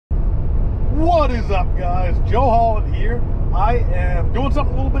What is up, guys? Joe Holland here. I am doing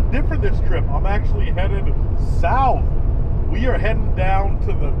something a little bit different this trip. I'm actually headed south. We are heading down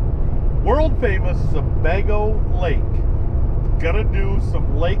to the world famous Sebago Lake. Gonna do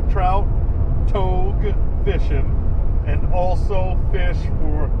some lake trout, togue fishing, and also fish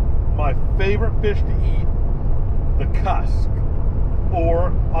for my favorite fish to eat, the cusk,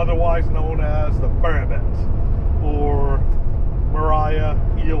 or otherwise known as the burbot, or Mariah,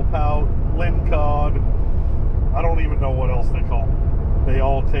 eel pout, lingcod. I don't even know what else they call them. They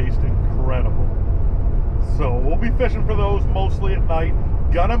all taste incredible. So we'll be fishing for those mostly at night.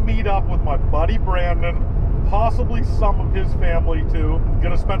 Gonna meet up with my buddy Brandon, possibly some of his family too.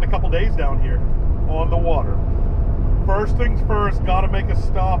 Gonna spend a couple days down here on the water. First things first, gotta make a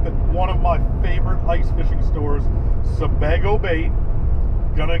stop at one of my favorite ice fishing stores, Sebago Bait.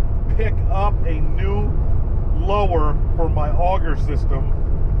 Gonna pick up a new lower for my auger system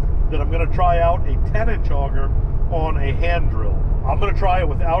that I'm going to try out, a 10-inch auger on a hand drill. I'm going to try it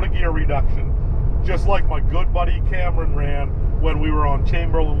without a gear reduction, just like my good buddy Cameron ran when we were on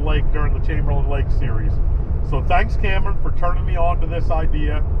Chamberlain Lake during the Chamberlain Lake series. So thanks, Cameron, for turning me on to this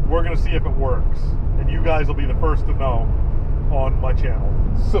idea. We're going to see if it works, and you guys will be the first to know on my channel.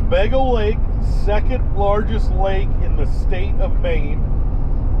 Sebago Lake, second largest lake in the state of Maine,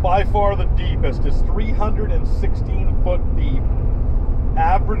 by far the deepest, is 316 foot deep.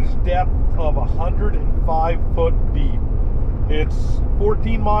 Average depth of 105 foot deep. It's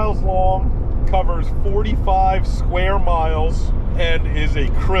 14 miles long, covers 45 square miles, and is a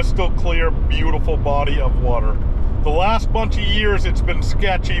crystal clear, beautiful body of water. The last bunch of years it's been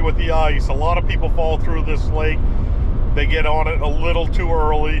sketchy with the ice. A lot of people fall through this lake. They get on it a little too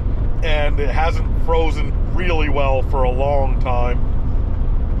early, and it hasn't frozen really well for a long time.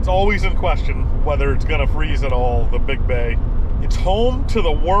 It's always in question whether it's gonna freeze at all, the Big Bay. It's home to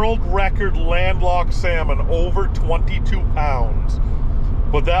the world record landlocked salmon, over 22 pounds.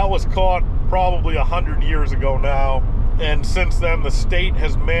 But that was caught probably 100 years ago now. And since then, the state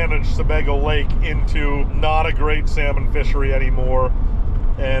has managed Sebago Lake into not a great salmon fishery anymore.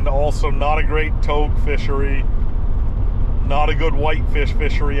 And also not a great togue fishery. Not a good whitefish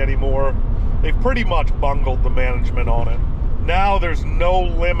fishery anymore. They've pretty much bungled the management on it. Now there's no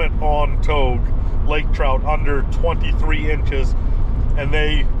limit on togue, lake trout under 23 inches, and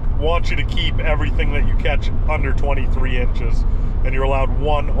they want you to keep everything that you catch under 23 inches, and you're allowed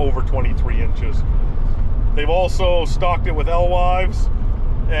one over 23 inches. They've also stocked it with alewives,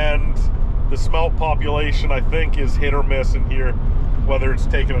 and the smelt population, I think, is hit or miss in here, whether it's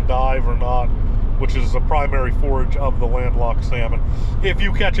taking a dive or not, which is a primary forage of the landlocked salmon. If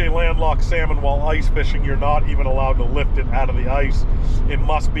you catch a landlocked salmon while ice fishing, you're not even allowed to lift it out of the ice. It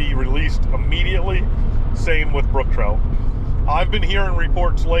must be released immediately. Same with brook trout. I've been hearing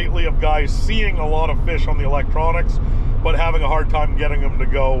reports lately of guys seeing a lot of fish on the electronics, but having a hard time getting them to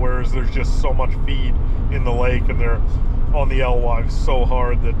go, whereas there's just so much feed in the lake, and they're on the alewives so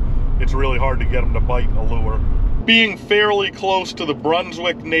hard that it's really hard to get them to bite a lure. Being fairly close to the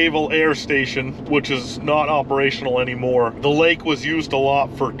Brunswick Naval Air Station, which is not operational anymore, the lake was used a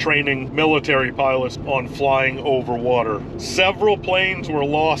lot for training military pilots on flying over water. Several planes were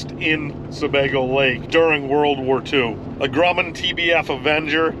lost in Sebago Lake during World War II. A Grumman TBF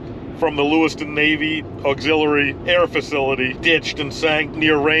Avenger from the Lewiston Navy Auxiliary Air Facility ditched and sank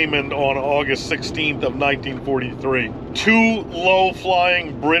near Raymond on August 16th of 1943. Two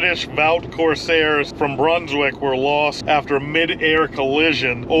low-flying British Vout Corsairs from Brunswick were lost after a mid-air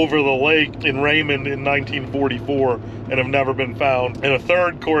collision over the lake in Raymond in 1944 and have never been found. And a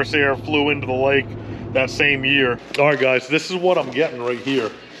third Corsair flew into the lake that same year. All right, guys, this is what I'm getting right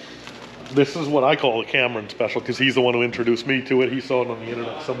here. This is what I call a Cameron special, because he's the one who introduced me to it. He saw it on the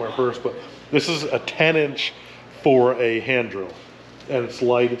internet somewhere first, but this is a 10-inch for a hand drill. And it's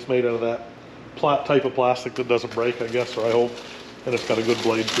light, it's made out of that type of plastic that doesn't break, I guess, or I hope. And it's got a good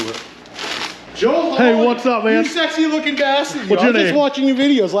blade to it. Joe, hey, what's up, man? You sexy looking bastard. What's your name? I was just watching your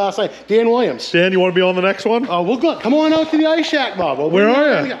videos last night. Dan Williams. Dan, you want to be on the next one? We'll go. Come on out to the ice shack, Bob. Where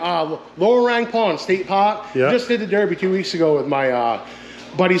are you? Lower Rang Pond State Park. Yeah. Just did the derby 2 weeks ago with my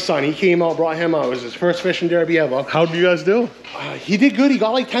buddy's son. He came out, brought him out. It was his first fishing derby ever. How did you guys do? He did good. He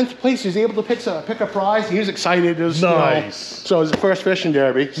got like 10th place. He was able to pick a prize. He was excited. It was, nice. So it was his first fishing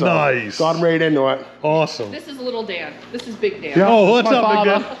derby. So nice. Got him right into it. Awesome. This is little Dan. This is Big Dan. Yeah, oh, what's up,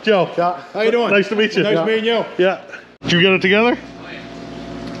 father. Big Dan? Joe. Yeah. How you doing? Nice to meet you. Nice meeting you. Yeah. Did you get it together? Oh,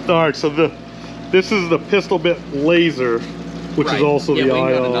 yeah. All right, so this is the pistol bit laser, which is also the we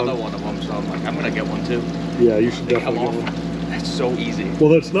got ion. another one of them, so I'm like, I'm gonna get one too. Yeah, you should definitely get one. so easy. Well,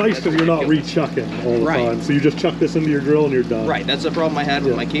 that's nice because you're not re-chucking all the Right. time. So you just chuck this into your drill and you're done. Right, that's the problem I had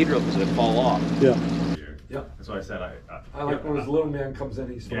with my K drill, because it would fall off. Yeah. Yep. That's why I said I like when his little man comes in,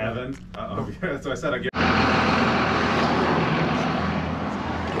 he's Gavin. That's why I said I give.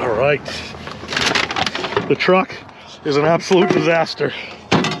 All right. The truck is an absolute disaster.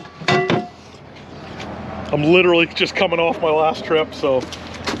 I'm literally just coming off my last trip, so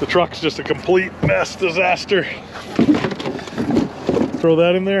the truck's just a complete mess disaster. Throw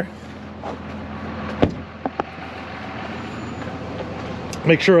that in there.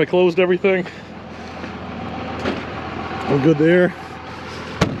 Make sure I closed everything. We're good there.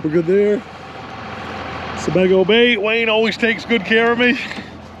 We're good there. Sebago bait. Wayne always takes good care of me.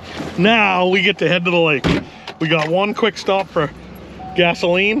 Now we get to head to the lake. We got one quick stop for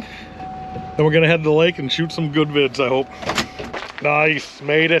gasoline. Then we're gonna head to the lake and shoot some good vids, I hope. Nice,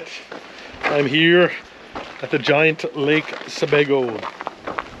 made it. I'm here at the giant Lake Sebago.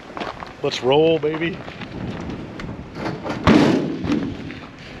 Let's roll, baby.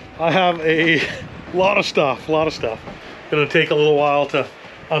 I have a lot of stuff. Gonna take a little while to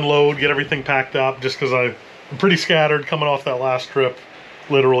unload, get everything packed up, just because I'm pretty scattered coming off that last trip.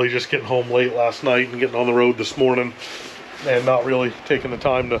 Literally just getting home late last night and getting on the road this morning and not really taking the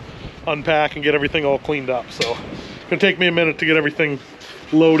time to unpack and get everything all cleaned up. So it's gonna take me a minute to get everything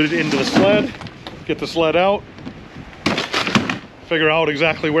loaded into the sled, get the sled out, figure out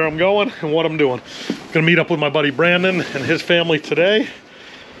exactly where I'm going and what I'm doing. Gonna meet up with my buddy Brandon and his family today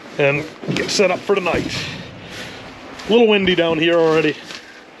and get set up for tonight. A little windy down here already.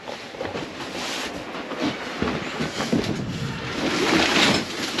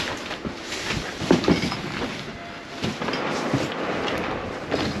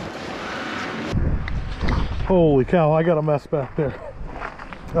 Holy cow, I got a mess back there.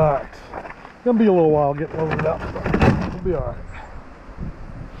 All right, gonna be a little while getting loaded up, but we'll be all right.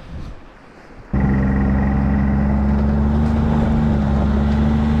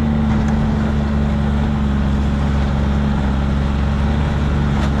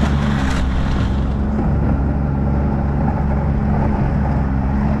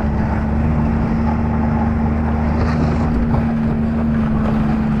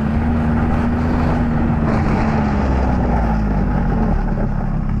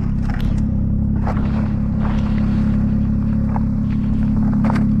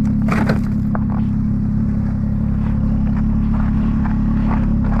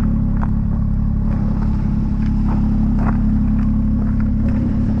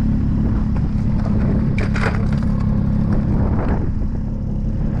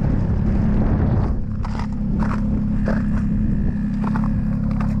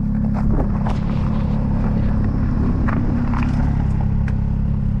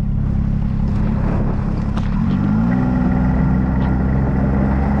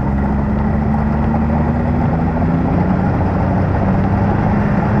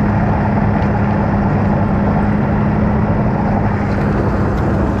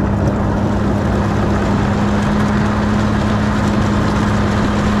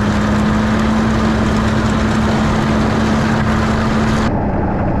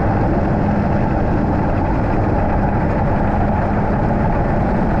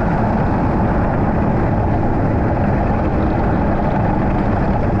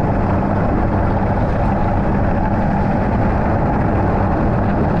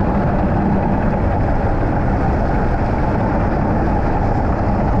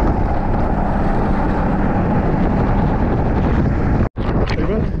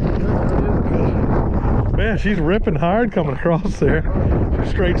 Man, she's ripping hard coming across there.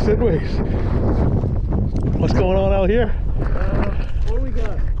 Straight sideways. What's going on out here? What do we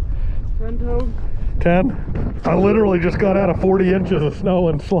got? 10 toad? 10? I literally just got out of 40 inches of snow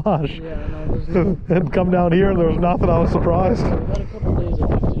and slush. Yeah, no, there's no. And come down here and there was nothing. I was surprised. We had a couple days of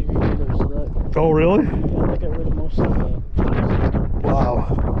 50 degrees weather, so that. Oh, really? Yeah, that got rid of most of that.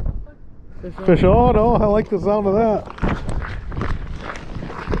 Wow. Fish on? Fish, oh no, I like the sound of that.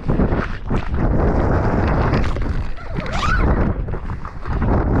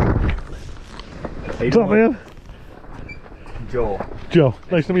 What's up, man? Joel. Joe,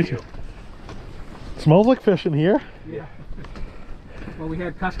 nice to meet you. Smells like fish in here. Yeah. Well, we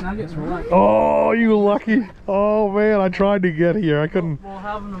had cuss nuggets for lunch. Oh, you lucky. Oh man, I tried to get here. I couldn't. We'll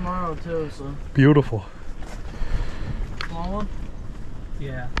have them tomorrow too, so. Beautiful. Small one?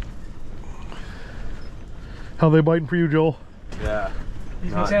 Yeah. How they biting for you, Joel? Yeah.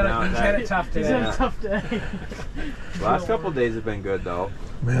 He's had it tough today. He's had a tough day. Last couple of days have been good though.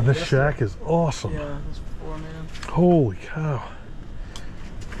 Man, this shack is awesome. Yeah, it's 4 man. Holy cow.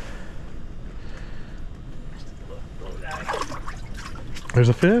 There's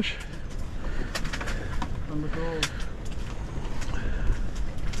a fish. Number 12.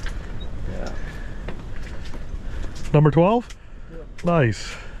 Yeah. Number 12? Yep.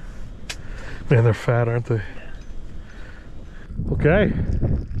 Nice. Man, they're fat, aren't they? Okay.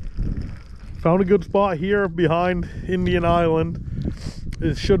 Found a good spot here behind Indian Island.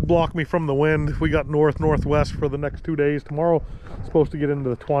 It should block me from the wind. We got north-northwest for the next 2 days. Tomorrow, it's supposed to get into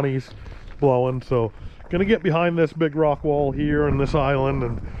the 20s blowing, so gonna get behind this big rock wall here in this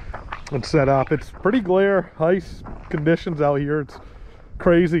island and set up. It's pretty glare ice conditions out here. It's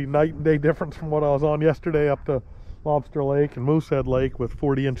crazy night and day difference from what I was on yesterday up to Lobster Lake and Moosehead Lake with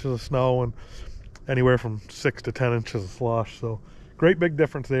 40 inches of snow and anywhere from 6 to 10 inches of slush. So great big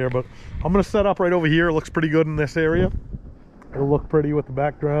difference there, but I'm gonna set up right over here. It looks pretty good in this area. It'll look pretty with the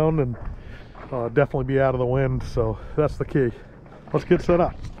background and definitely be out of the wind, so that's the key. Let's get set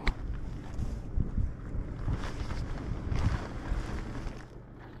up.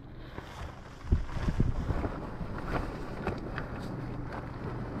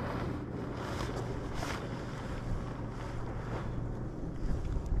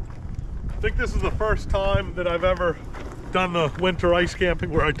 I think this is the first time that I've ever done the winter ice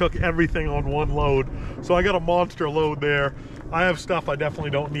camping where I took everything on one load. So I got a monster load there. I have stuff I definitely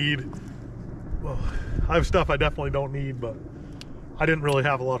don't need. Well, I have stuff I definitely don't need, but I didn't really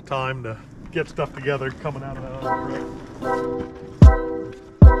have a lot of time to get stuff together coming out of that other trip.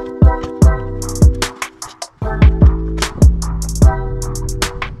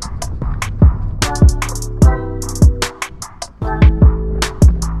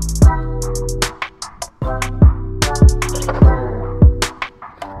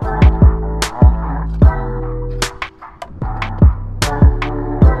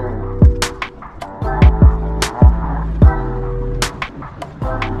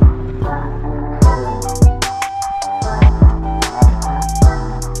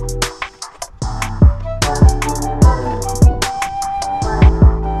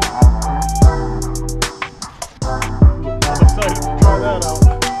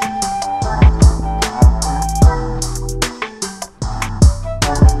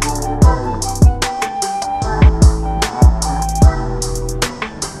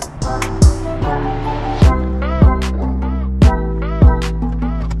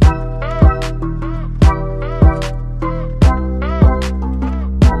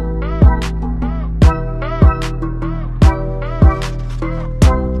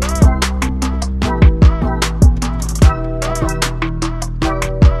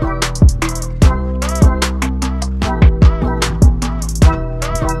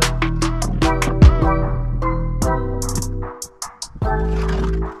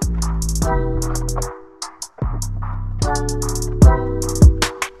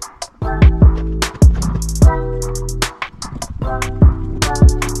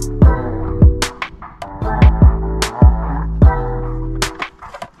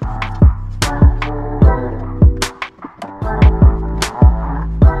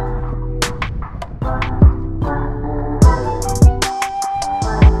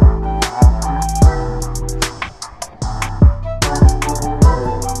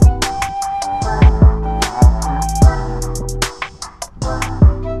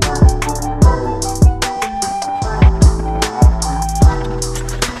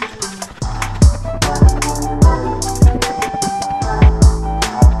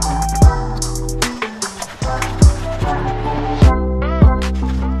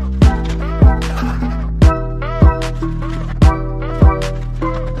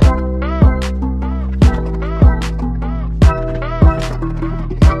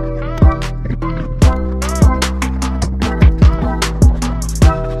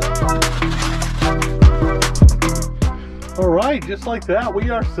 Alright, just like that, we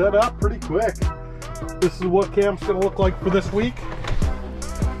are set up pretty quick. This is what camp's gonna look like for this week.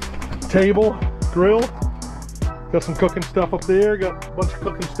 Table, grill, got some cooking stuff up there, got a bunch of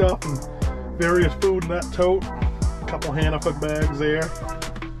cooking stuff and various food in that tote. A couple Hannaford bags there.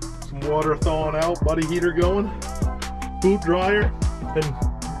 Some water thawing out, buddy heater going. Boot dryer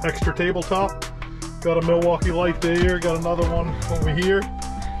and extra tabletop. Got a Milwaukee light there, got another one over here.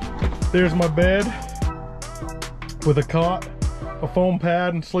 There's my bed with a cot, a foam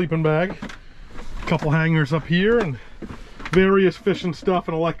pad and sleeping bag. A couple hangers up here and various fishing stuff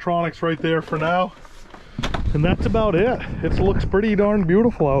and electronics right there for now. And that's about it. It looks pretty darn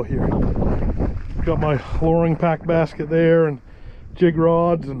beautiful out here. Got my luring pack basket there and jig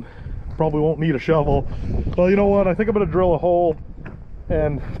rods, and probably won't need a shovel. Well, you know what? I think I'm gonna drill a hole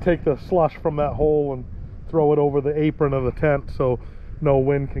and take the slush from that hole and throw it over the apron of the tent so no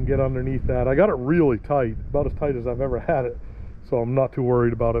wind can get underneath that. I got it really tight, about as tight as I've ever had it so I'm not too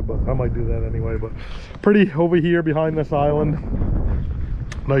worried about it, but I might do that anyway. But pretty over here behind this island.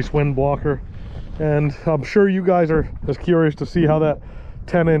 Nice wind blocker. And I'm sure you guys are as curious to see how that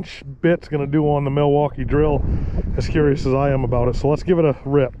 10-inch bit's gonna do on the Milwaukee drill, as curious as I am about it. So let's give it a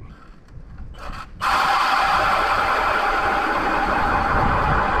rip.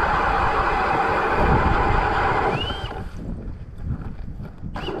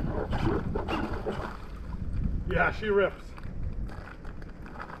 Yeah, she rips.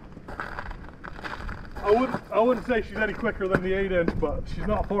 I wouldn't say she's any quicker than the 8-inch, but she's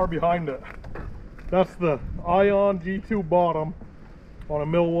not far behind it. That's the Ion G2 bottom on a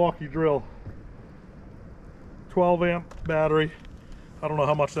Milwaukee drill. 12 amp battery. I don't know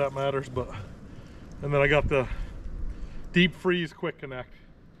how much that matters, but and then I got the deep freeze quick connect,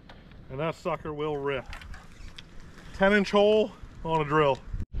 and that sucker will rip. 10-inch hole on a drill.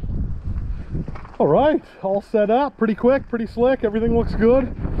 All right, all set up, pretty quick, pretty slick, everything looks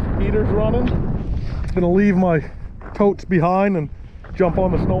good. Heater's running. Gonna leave my totes behind and jump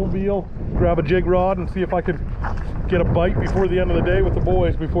on the snowmobile, grab a jig rod, and see if I could get a bite before the end of the day with the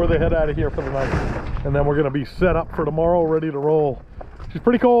boys before they head out of here for the night. And then we're gonna be set up for tomorrow, ready to roll. She's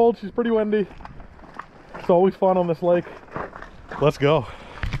pretty cold, she's pretty windy. It's always fun on this lake. Let's go.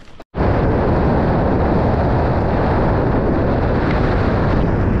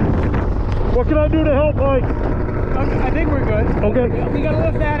 What can I do to help, Mike? Okay, I think we're good. Okay. We gotta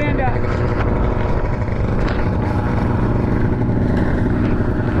lift that end up.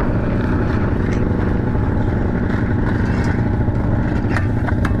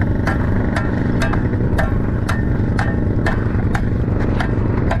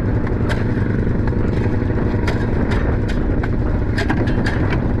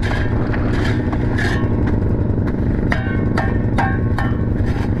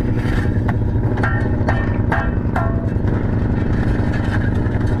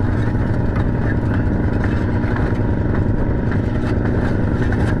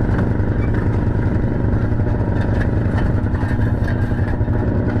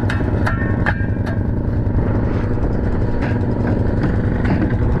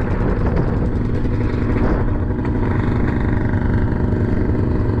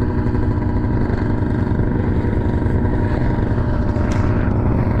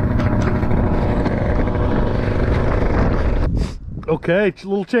 Okay, a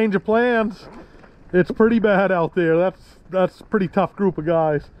little change of plans. It's pretty bad out there. That's a pretty tough group of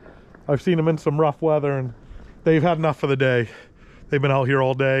guys. I've seen them in some rough weather, and they've had enough for the day. They've been out here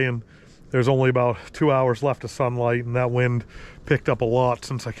all day, and there's only about 2 hours left of sunlight, and that wind picked up a lot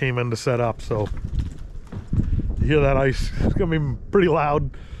since I came in to set up. So you hear that ice? It's gonna be pretty loud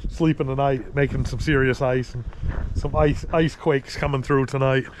sleeping tonight, making some serious ice, and some ice quakes coming through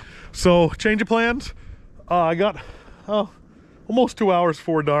tonight. So change of plans. I got almost 2 hours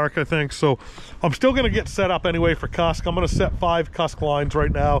before dark, I think. So I'm still gonna get set up anyway for cusk. I'm gonna set 5 cusk lines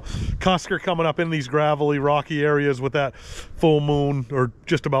right now. Cusk are coming up in these gravelly, rocky areas with that full moon, or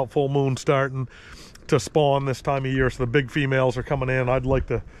just about full moon, starting to spawn this time of year. So the big females are coming in. I'd like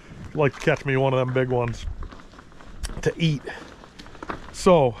to catch me one of them big ones to eat.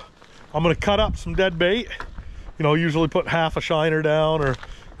 So I'm gonna cut up some dead bait. You know, usually put half a shiner down, or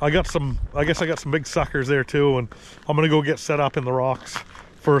I guess I got some big suckers there too, and I'm gonna go get set up in the rocks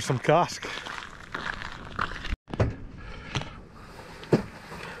for some cusk.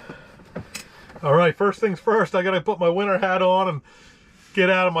 All right, first things first, I gotta put my winter hat on and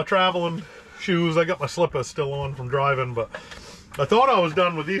get out of my traveling shoes. I got my slippers still on from driving, but I thought I was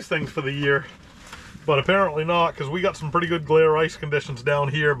done with these things for the year, but apparently not, because we got some pretty good glare ice conditions down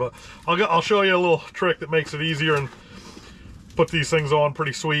here. But I'll show you a little trick that makes it easier and put these things on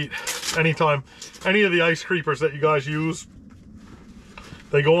pretty sweet. Anytime, any of the ice creepers that you guys use,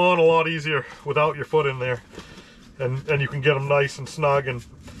 they go on a lot easier without your foot in there, and you can get them nice and snug and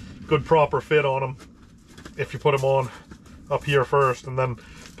good proper fit on them if you put them on up here first, and then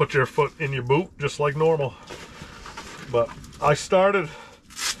put your foot in your boot just like normal. But I started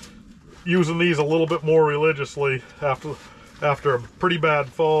using these a little bit more religiously after a pretty bad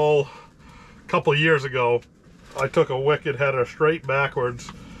fall a couple of years ago. I took a wicked header straight backwards,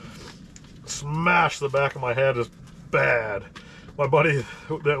 smashed the back of my head as bad. My buddy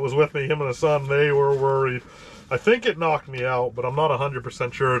that was with me, him and his son, they were worried. I think it knocked me out, but I'm not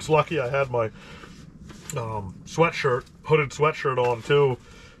 100% sure. It's lucky I had my sweatshirt, hooded sweatshirt on too,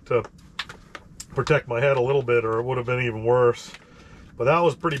 to protect my head a little bit, or it would have been even worse. But that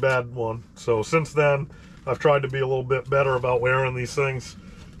was a pretty bad one. So since then, I've tried to be a little bit better about wearing these things.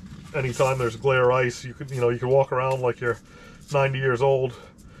 Anytime there's glare ice, you could walk around like you're 90 years old.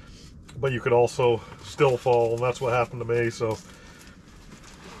 but you could also still fall, and that's what happened to me. So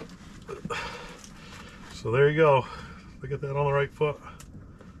there you go. Did I get that on the right foot?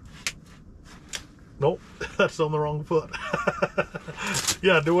 Nope, that's on the wrong foot.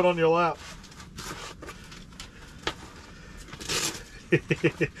 Yeah, do it on your lap.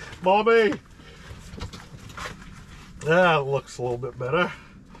 Mommy! That looks a little bit better.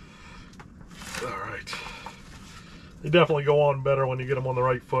 Alright. They definitely go on better when you get them on the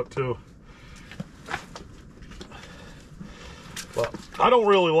right foot too. But I don't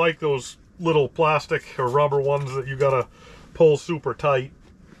really like those little plastic or rubber ones that you gotta pull super tight.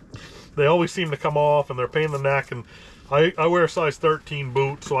 They always seem to come off and they're a pain in the neck, and I wear a size 13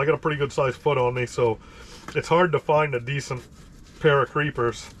 boot, so I got a pretty good sized foot on me, so it's hard to find a decent pair of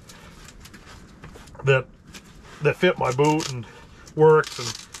creepers that fit my boot and works and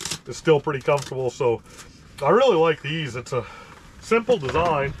is still pretty comfortable. So I really like these. It's a simple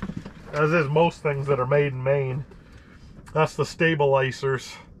design, as is most things that are made in Maine. That's the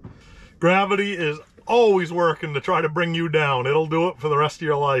stabilizers. Gravity is always working to try to bring you down. It'll do it for the rest of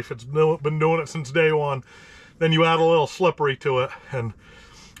your life. It's been doing it since day one. Then you add a little slippery to it, and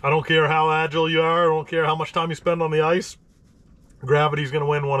I don't care how agile you are, I don't care how much time you spend on the ice, gravity's gonna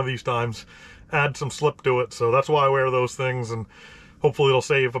win one of these times. Add some slip to it. So that's why I wear those things, and hopefully it'll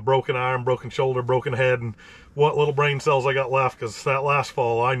save a broken arm, broken shoulder, broken head, and what little brain cells I got left, because that last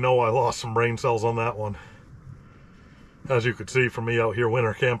fall I know I lost some brain cells on that one, as you could see from me out here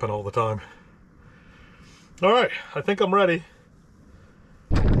winter camping all the time. All right, I think I'm ready.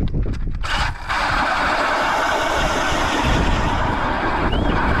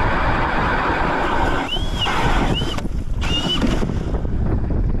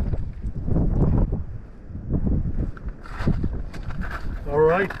 All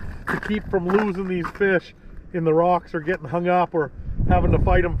right, to keep from losing these fish in the rocks or getting hung up or having to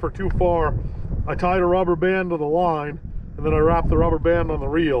fight them for too far, I tied a rubber band to the line, and then I wrapped the rubber band on the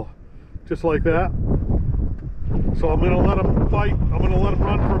reel, just like that. So I'm gonna let him fight. I'm gonna let him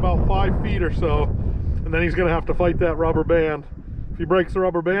run for about 5 feet or so, and then he's gonna have to fight that rubber band. If he breaks the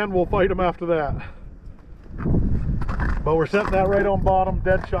rubber band, we'll fight him after that. But we're setting that right on bottom,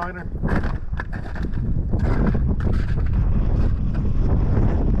 dead shiner.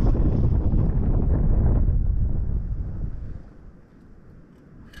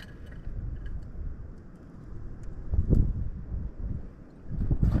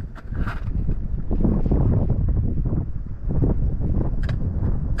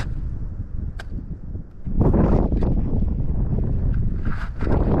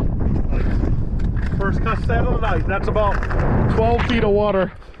 First cuss set of the night. That's about 12 feet of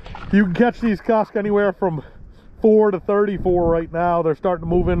water. You can catch these cusk anywhere from 4 to 34 right now. They're starting to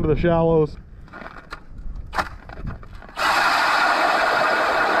move into the shallows.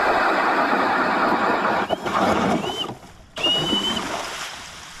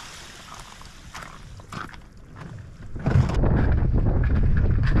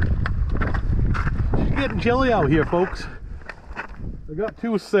 It's getting chilly out here, folks. I got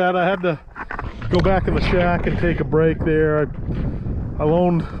 2 set. I had to go back in the shack and take a break there. I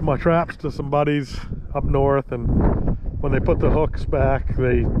loaned my traps to some buddies up north, and when they put the hooks back,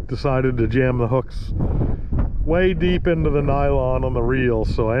 they decided to jam the hooks way deep into the nylon on the reel,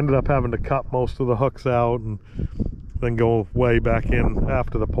 so I ended up having to cut most of the hooks out and then go way back in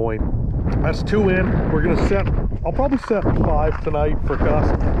after the point. That's 2 in. We're gonna set, I'll probably set 5 tonight for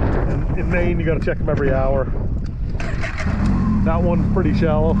cusk. And in Maine, you gotta check them every hour. That one's pretty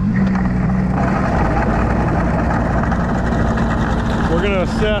shallow. We're gonna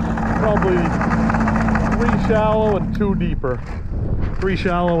set probably 3 shallow and 2 deeper. 3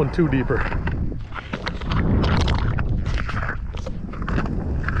 shallow and 2 deeper.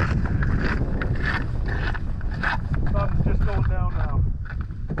 Sun's just going down now.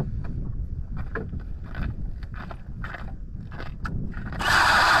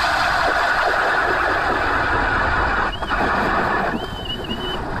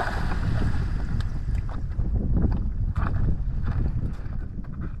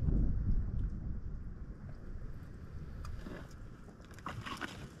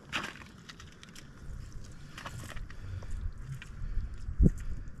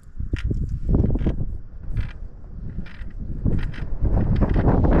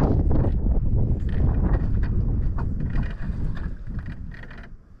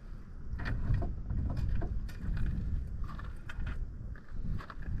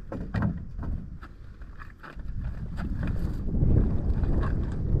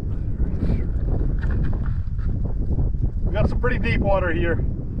 Got some pretty deep water here.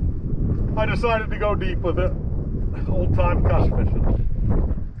 I decided to go deep with it. Old time cusk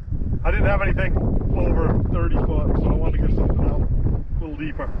fishing. I didn't have anything over 30 foot, so I wanted to get something out a little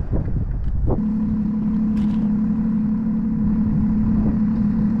deeper.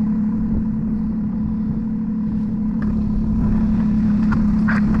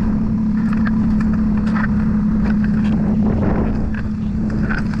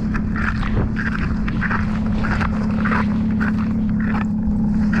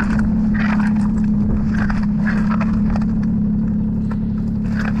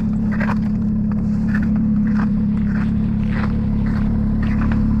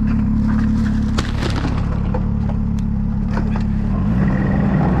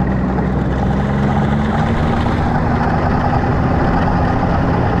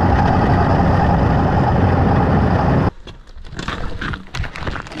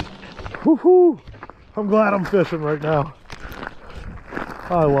 Woohoo! I'm glad I'm fishing right now.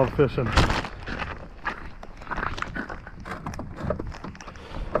 I love fishing.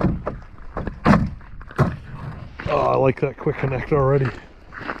 Oh, I like that quick connect already.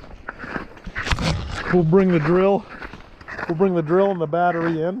 We'll bring the drill. We'll bring the drill and the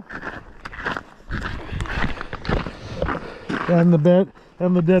battery in. And the bed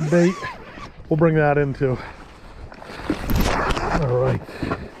and the dead bait. We'll bring that in too. All right.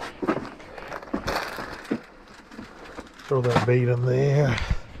 Throw that bait in there.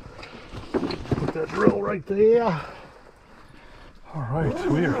 Put that drill right there. All right,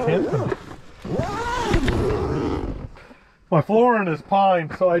 we are camping. My flooring is pine,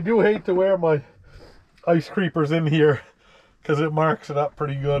 so I do hate to wear my ice creepers in here because it marks it up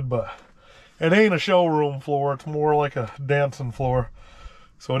pretty good, but it ain't a showroom floor. It's more like a dancing floor.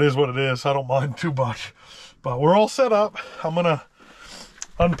 So it is what it is. I don't mind too much. But we're all set up. I'm gonna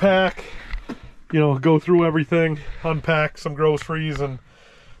unpack, you know, go through everything, unpack some groceries and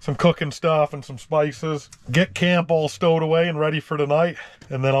some cooking stuff and some spices, get camp all stowed away and ready for tonight,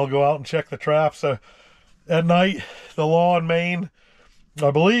 and then I'll go out and check the traps. At night, the law in Maine,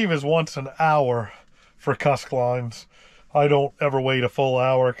 I believe, is once an hour for cusk lines. I don't ever wait a full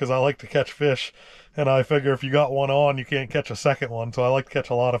hour because I like to catch fish, and I figure if you got one on, you can't catch a second one, so I like to catch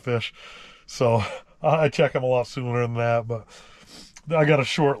a lot of fish. So I check them a lot sooner than that, but I got a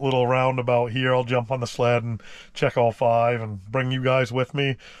short little roundabout here. I'll jump on the sled and check all 5 and bring you guys with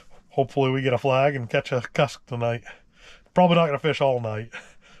me. Hopefully we get a flag and catch a cusk tonight. Probably not going to fish all night,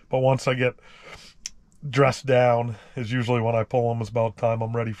 but once I get dressed down is usually when I pull them. It's about time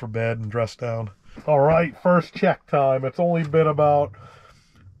I'm ready for bed and dressed down. All right, first check time. It's only been about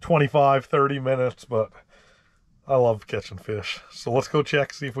 25-30 minutes, but I love catching fish. So let's go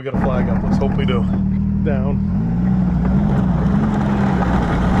check, see if we got a flag up. Let's hope we do. Down.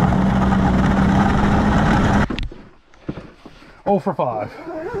 Oh for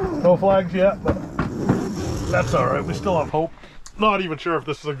 5. No flags yet, but that's all right. We still have hope. Not even sure if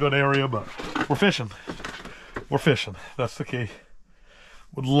this is a good area, but we're fishing. We're fishing. That's the key.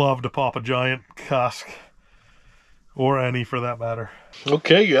 Would love to pop a giant cusk, or any for that matter.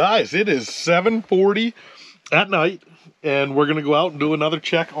 Okay, guys, it is 7:40 at night, and we're gonna go out and do another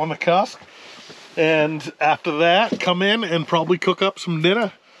check on the cusk. And after that, come in and probably cook up some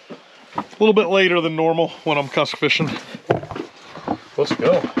dinner. A little bit later than normal when I'm cusk fishing. Let's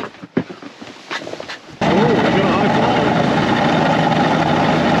go. Oh, we got a high fly.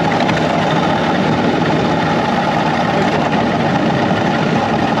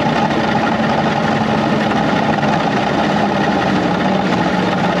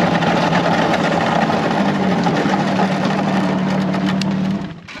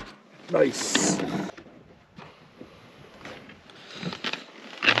 Nice.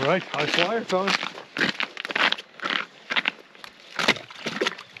 All right, high flyer time.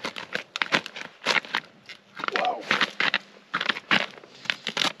 Wow.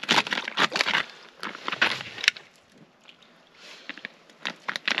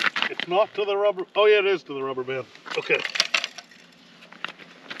 It's not to the rubber. Oh yeah, it is to the rubber band. Okay.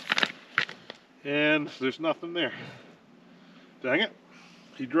 And there's nothing there. Dang it.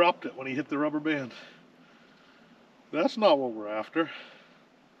 He dropped it when he hit the rubber band. That's not what we're after.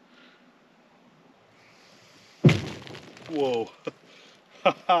 Whoa.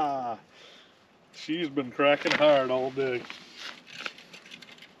 Haha. She's been cracking hard all day.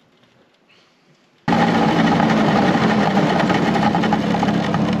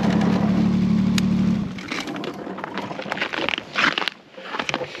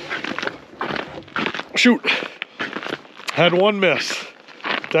 Shoot. Had one miss.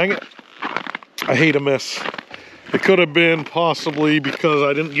 Dang it. I hate a miss. It could have been possibly because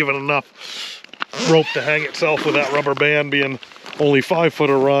I didn't give it enough rope to hang itself with that rubber band being only 5 foot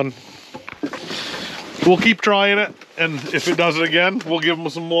a run. We'll keep trying it, and if it does it again, we'll give them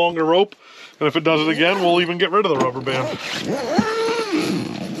some longer rope. And if it does it again, we'll even get rid of the rubber band.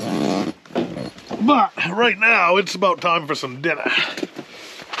 But right now, it's about time for some dinner.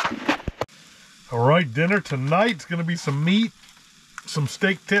 All right, dinner tonight's gonna be some meat, some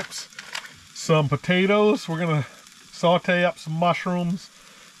steak tips, some potatoes. We're gonna saute up some mushrooms,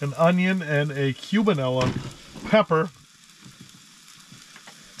 an onion, and a cubanella pepper.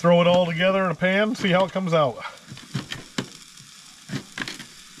 Throw it all together in a pan, see how it comes out.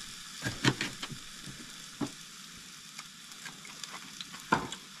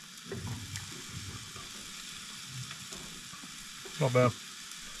 Not bad.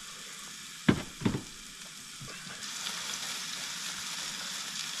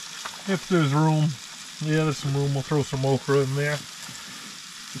 If there's room, yeah, there's some room. We'll throw some okra in there.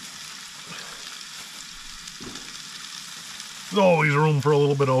 There's always room for a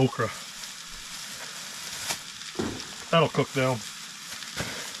little bit of okra. That'll cook down.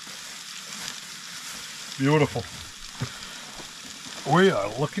 Beautiful. We are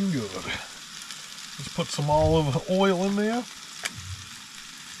looking good. Let's put some olive oil in there.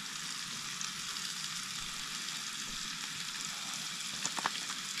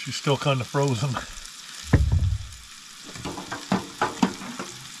 She's still kind of frozen.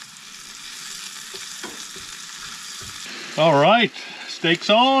 All right, steak's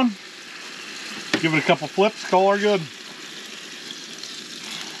on. Give it a couple flips, call her good.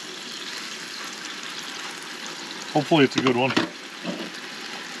 Hopefully it's a good one.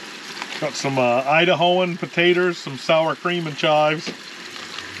 Got some Idahoan potatoes, some sour cream and chives.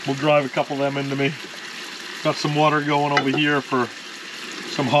 We'll drive a couple of them into me. Got some water going over here for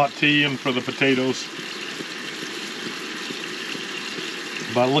some hot tea and for the potatoes.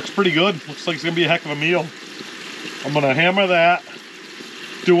 But it looks pretty good. Looks like it's gonna be a heck of a meal. I'm gonna hammer that,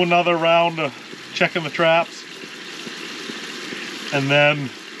 do another round of checking the traps, and then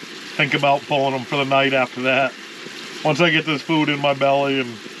think about pulling them for the night after that. Once I get this food in my belly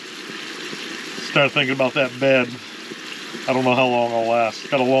and start thinking about that bed, I don't know how long I'll last.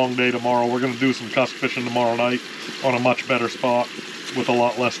 Got a long day tomorrow. We're gonna do some cusk fishing tomorrow night on a much better spot with a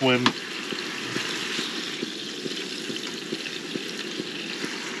lot less wind.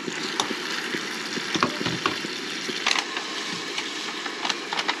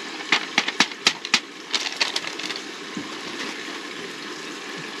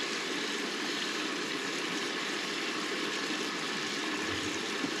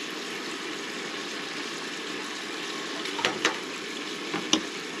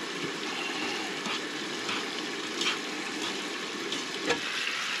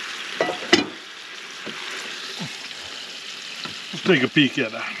 Let's take a peek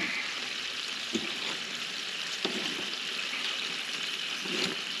at that.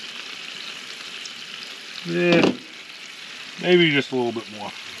 Yeah, maybe just a little bit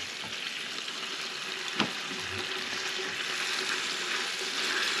more.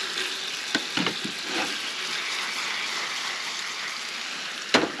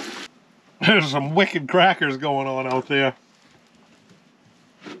 There's some wicked crackers going on out there.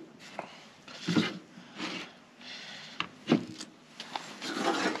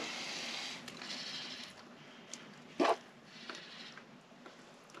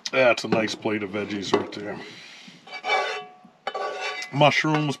 That's a nice plate of veggies right there.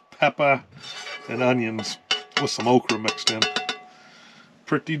 Mushrooms, pepper, and onions with some okra mixed in.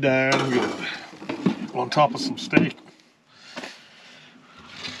 Pretty darn good. On top of some steak.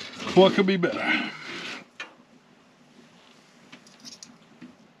 What could be better?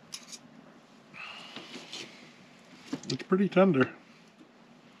 It's pretty tender.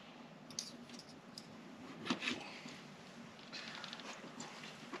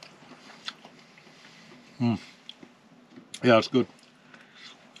 Yeah, it's good.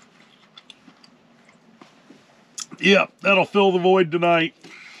 Yeah, that'll fill the void tonight.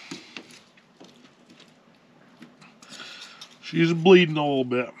 She's bleeding a little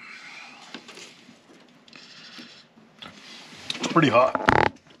bit. It's pretty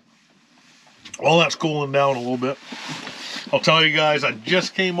hot. Well, that's cooling down a little bit. I'll tell you guys, I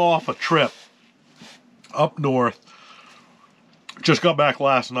just came off a trip up north. Just got back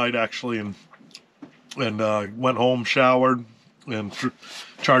last night, actually, and went home, showered, and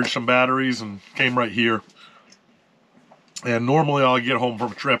charged some batteries, and came right here. And normally I'll get home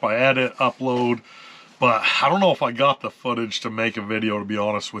from a trip, I edit, upload, but I don't know if I got the footage to make a video, to be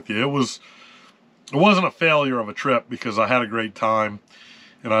honest with you. It wasn't a failure of a trip, because I had a great time,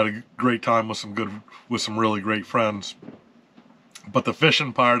 and I had a great time with some really great friends. But the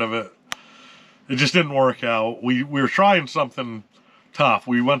fishing part of it, it just didn't work out. We were trying something tough.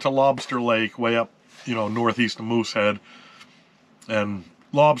 We went to Lobster Lake way up you know, northeast of Moosehead. And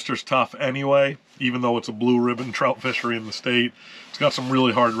lobster's tough anyway, even though it's a blue ribbon trout fishery in the state. It's got some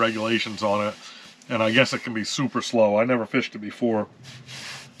really hard regulations on it, and I guess it can be super slow. I never fished it before.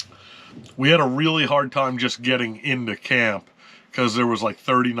 We had a really hard time just getting into camp because there was like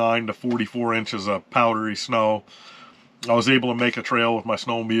 39 to 44 inches of powdery snow. I was able to make a trail with my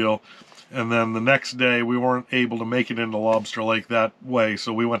snowmobile, and then the next day we weren't able to make it into Lobster Lake that way,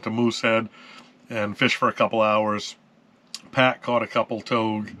 so we went to Moosehead and fished for a couple hours. Pat caught a couple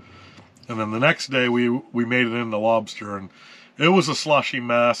togue, and then the next day we made it into Lobster, and it was a slushy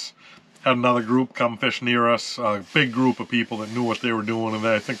mess. Had another group come fish near us, a big group of people that knew what they were doing, and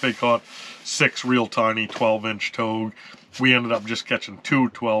I think they caught 6 real tiny 12-inch togue. We ended up just catching 2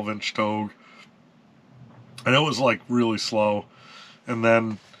 12-inch togue, and it was like really slow. And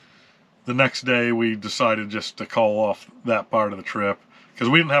then the next day we decided just to call off that part of the trip because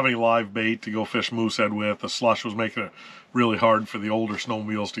we didn't have any live bait to go fish Moosehead with. The slush was making it really hard for the older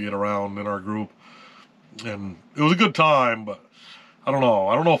snowmobiles to get around in our group, and it was a good time, but I don't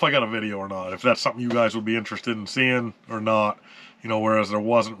know if I got a video or not, if that's something you guys would be interested in seeing or not, you know, whereas there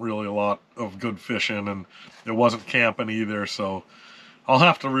wasn't really a lot of good fishing, and it wasn't camping either, so I'll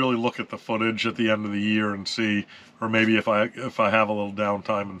have to really look at the footage at the end of the year and see, or maybe if I have a little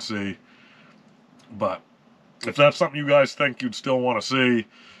downtime and see. But if that's something you guys think you'd still want to see,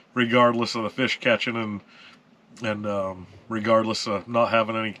 regardless of the fish catching and regardless of not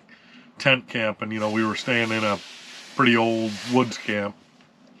having any tent camping, you know, we were staying in a pretty old woods camp,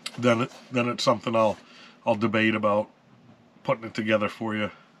 then it's something I'll debate about putting it together for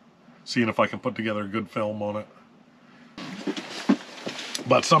you, seeing if I can put together a good film on it.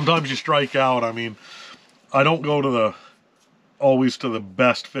 But sometimes you strike out. I mean, I don't go always to the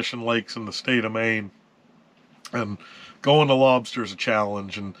best fishing lakes in the state of Maine, and going to Lobster is a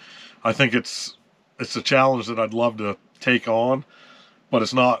challenge, and I think it's a challenge that I'd love to take on, but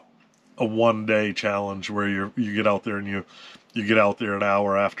it's not a one-day challenge where you get out there and you get out there an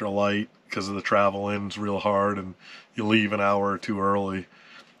hour after light because of the travel in's real hard, and you leave an hour or two early.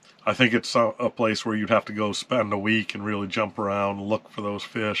 I think it's a place where you'd have to go spend a week and really jump around and look for those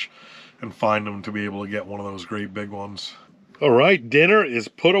fish and find them to be able to get one of those great big ones. All right, dinner is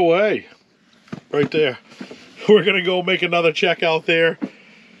put away right there. We're gonna go make another check out there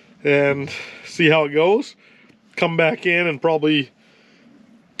and see how it goes. Come back in and probably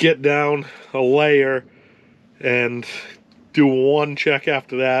get down a layer and do one check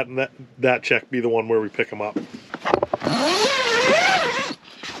after that, and that check be the one where we pick them up.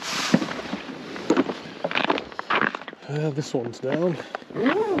 This one's down.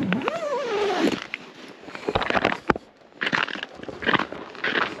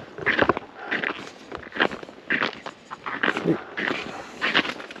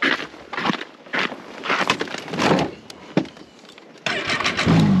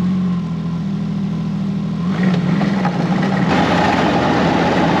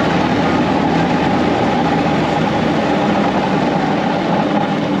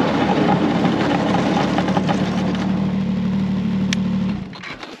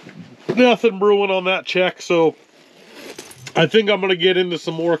 Nothing brewing on that check, so I think I'm going to get into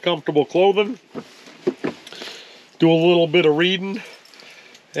some more comfortable clothing, do a little bit of reading,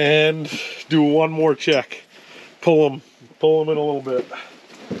 and do one more check. Pull them in a little bit.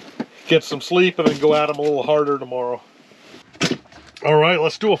 Get some sleep and then go at them a little harder tomorrow. All right,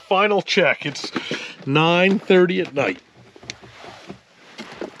 let's do a final check. It's 9:30 at night.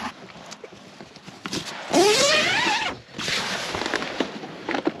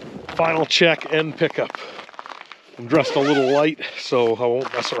 Final check and pickup. I'm dressed a little light, so I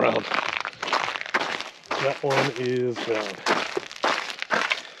won't mess around. That one is down.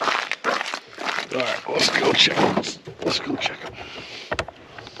 All right, let's go check them. Let's go check them.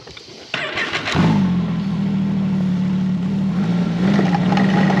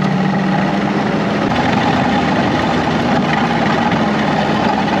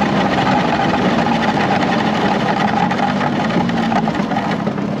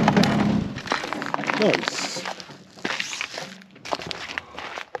 Nice.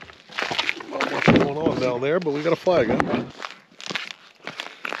 Not much going on down there, but we got a flag up.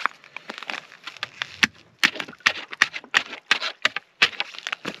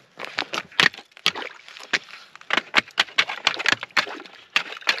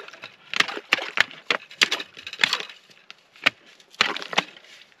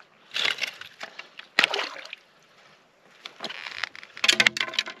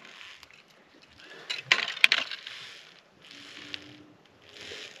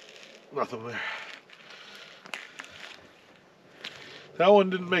 Nothing there. That one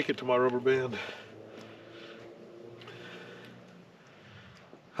didn't make it to my rubber band.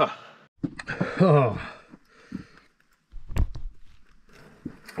 Oh.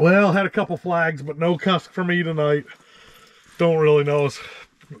 Well, had a couple flags, but no cusk for me tonight. Don't really know if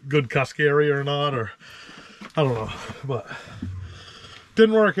it's a good cusk area or not, or I don't know, but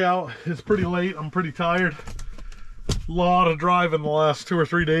didn't work out. It's pretty late. I'm pretty tired. A lot of driving the last 2 or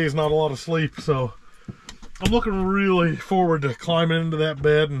 3 days, not a lot of sleep, so I'm looking really forward to climbing into that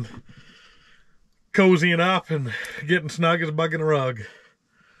bed and cozying up and getting snug as a bug in a rug,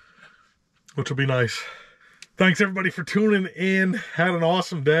 which will be nice. Thanks everybody for tuning in. Had an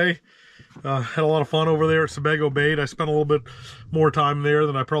awesome day. Had a lot of fun over there at Sebago Bait. I spent a little bit more time there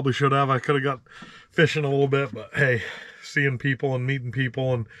than I probably should have. I could have got fishing a little bit, but hey, seeing people and meeting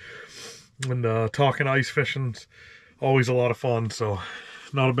people and talking ice fishing's always a lot of fun, so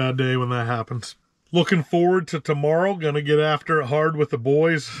not a bad day when that happens. Looking forward to tomorrow. Gonna get after it hard with the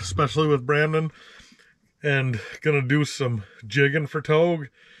boys, especially with Brandon, and gonna do some jigging for togue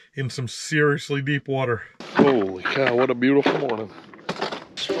in some seriously deep water. Holy cow, what a beautiful morning.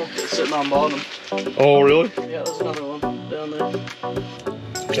 Sitting on bottom. Oh, really? Yeah, there's another one down there.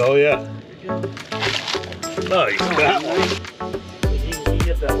 Oh, yeah. Nice. That one. He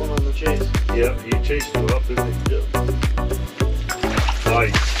hit that one on the chase. Yeah, he chased it up, didn't he? Yeah.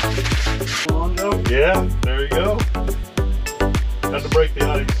 Nice. Come on, Joe. Yeah, there you go. Had to break the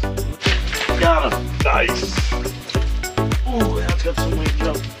ice. Got him. Nice. Ooh, that's got some weight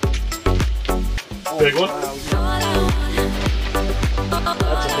jump. Big one? Wow.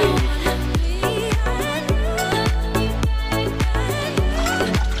 That's a baby.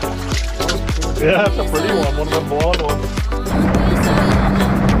 Yeah, that's a pretty one of them blonde ones.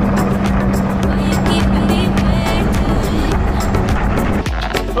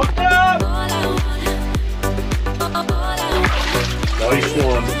 Hooked up! Nice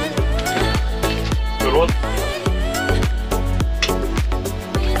one. Good one?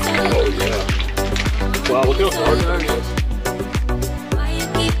 Oh yeah. Wow, look how hard that is.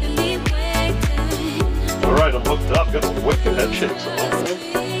 Alright, I'm hooked up. Got some wicked head shakes on.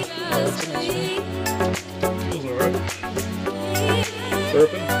 Feels alright.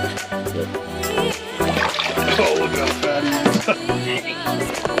 Surfing? Yep. Oh, look how fat he is.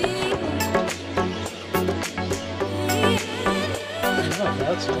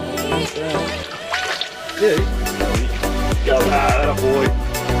 That's nice. Yeah, got that, boy.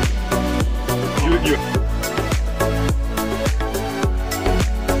 You and you.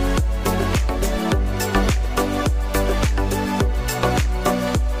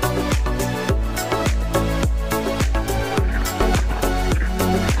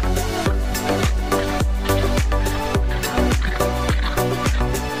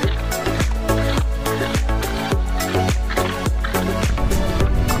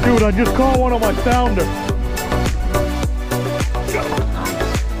 Dude, I just caught one on my sounder. Got him.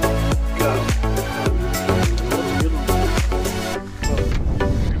 Got him.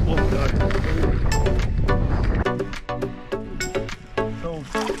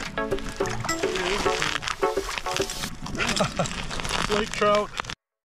 Lake trout.